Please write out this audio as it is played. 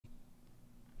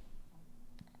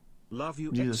Love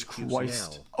you, Jesus xQcL.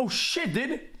 Christ. Oh shit,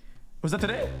 dude. Was that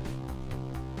today?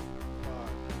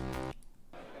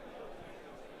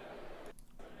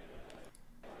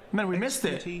 Man, we missed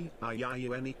it. 3,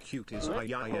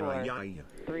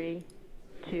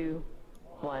 2,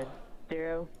 1,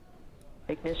 0.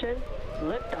 Ignition.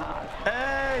 Liftoff.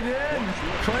 Hey, dude.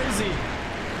 Crazy.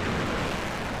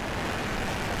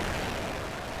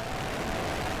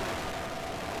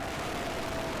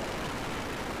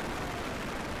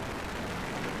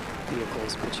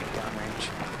 Vehicles pitching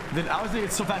downrange. Dude, I was thinking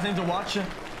it's so fascinating to watch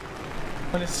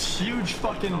when this huge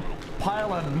fucking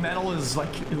pile of metal is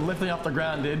like lifting off the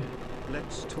ground, dude.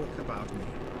 Let's talk about me.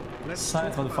 Let's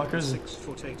Science, talk about the motherfuckers.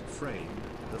 6'8" frame,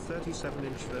 the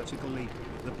 37-inch vertical leap,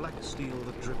 the black steel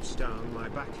that drips down my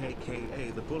back,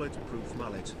 aka the bulletproof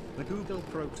mullet, the Google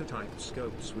prototype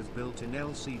scopes with built-in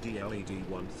LCD LED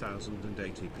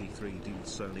 1080p 3D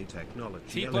Sony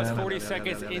technology. T plus 40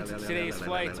 seconds into today's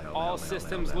flight, all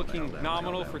systems looking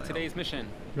nominal for today's mission.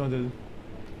 Go on, dude.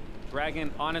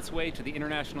 Dragon on its way to the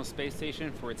International Space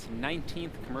Station for its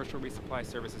 19th commercial resupply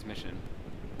services mission.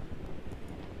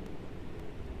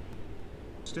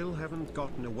 Still haven't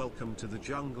gotten a welcome to the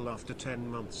jungle after 10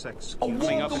 months.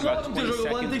 Coming up in about 20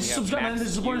 seconds, we have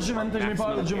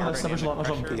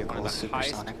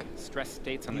Supersonic. stress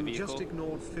states on the You vehicle. just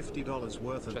ignored $50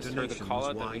 worth of Just heard the donations. call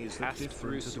out that Why we is it passed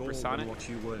through different at all than supersonic? what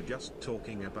you were just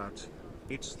talking about?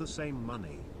 It's the same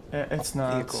money. It's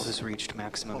not. Vehicle has reached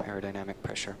maximum aerodynamic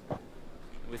pressure.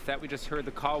 With that, we just heard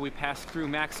the call. We passed through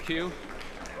max Q.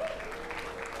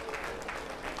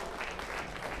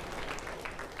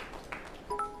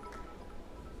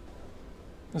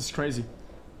 This is crazy.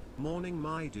 Morning,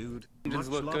 my dude. Engines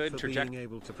Much look love good. for being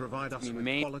able to provide us We with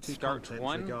may quality start content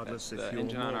one. regardless That's if the you're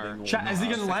engine on our morning or Chat, is he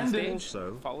night. gonna land second it? stage,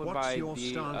 Also, followed what's by your the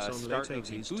stance on start late of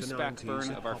the 80s to boost back 90s burn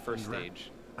hip of our hop first and rap?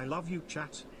 stage. I love you,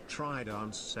 chat. Try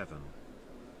dance 7.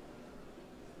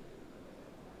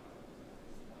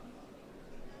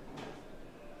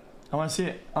 I want to see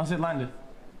it. I want to see it landed.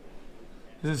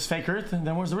 This is fake Earth?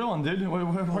 Then where's the real one, dude? Where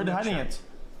are they hiding it?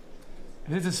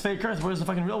 If this is fake Earth, where's the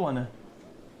fucking real one?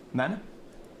 Man?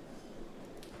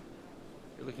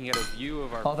 You're looking at a view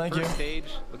of our thank first you. stage,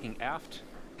 looking aft.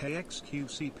 Hey,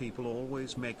 xQc people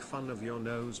always make fun of your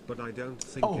nose, but I don't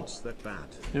think Oh. it's that bad.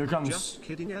 Here it comes. Just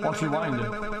kidding. Watch rewind.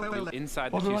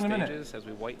 Inside the Hold two on a minute. stages as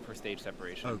we wait for stage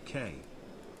separation. Okay.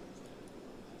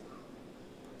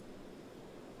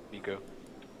 Nico.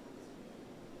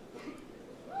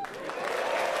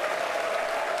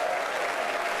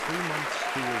 3 months,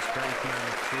 feels bank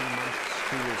man. 3 months,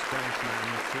 feels bank man.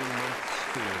 3 months,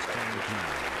 feels bank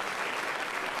man.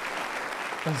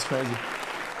 That's crazy.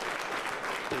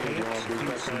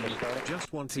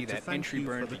 Just wanted See to that thank entry you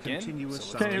burn for the begin?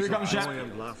 continuous Okay, here we come, sounds chat. of joy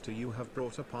and laughter you have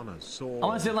brought upon us. I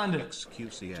want to see it landed.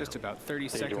 xQcL. Just about 30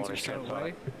 seconds or so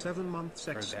away. 7 months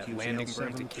that xQcL landing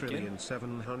burn to kick in.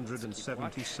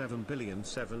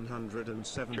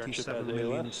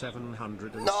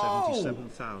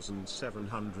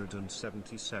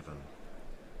 777,777,777,777.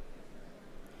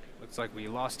 Looks like we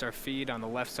lost our feed on the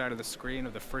left side of the screen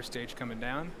of the first stage coming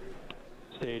down.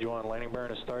 Stage 1 landing burn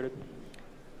has started.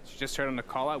 As you just heard on the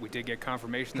call out, we did get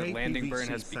confirmation that landing burn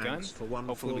has begun.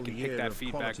 Hopefully we can pick that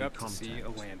feed back up to see a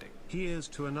landing. Here's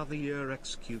to another year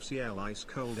xQcL ice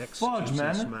cold Fudge, xQc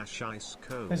man. smash ice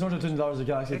cold. Thanks so much for $20 a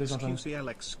galaxy. Thanks so much.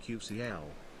 xQcL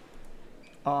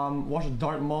xQcL. Watch a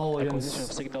Dart Maul Acquisition of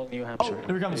against. signal, New Oh, Hampshire.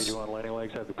 here he comes. Stage 1 landing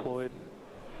legs have deployed.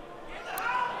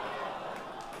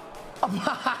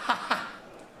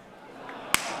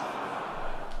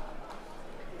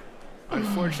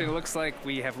 Unfortunately, it looks like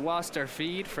we have lost our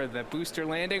feed for the booster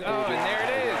landing. Oh, and there it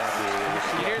is.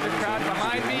 You hear the crowd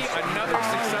behind me. Another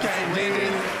successful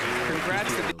landing.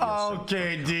 Congrats to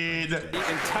Okay, dude.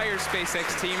 the entire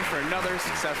SpaceX team for another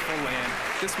successful land.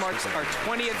 This marks our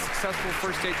 20th successful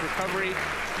first stage recovery.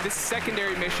 This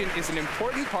secondary mission is an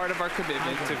important part of our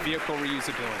commitment to vehicle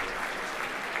reusability.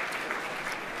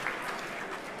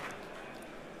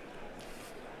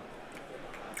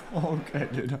 Okay,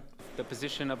 dude. The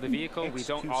position of the vehicle, we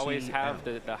don't always have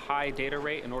the high data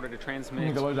rate in order to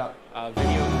transmit Look at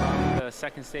video from the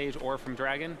second stage or from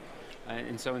Dragon.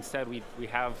 And so instead we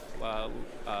have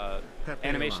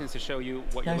animations to show you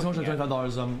what Yeah, you're he's looking at.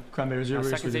 $25 cranberries. The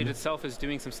second stage itself is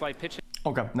doing some slight pitching.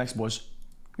 Okay, next, boys.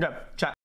 Okay, chat.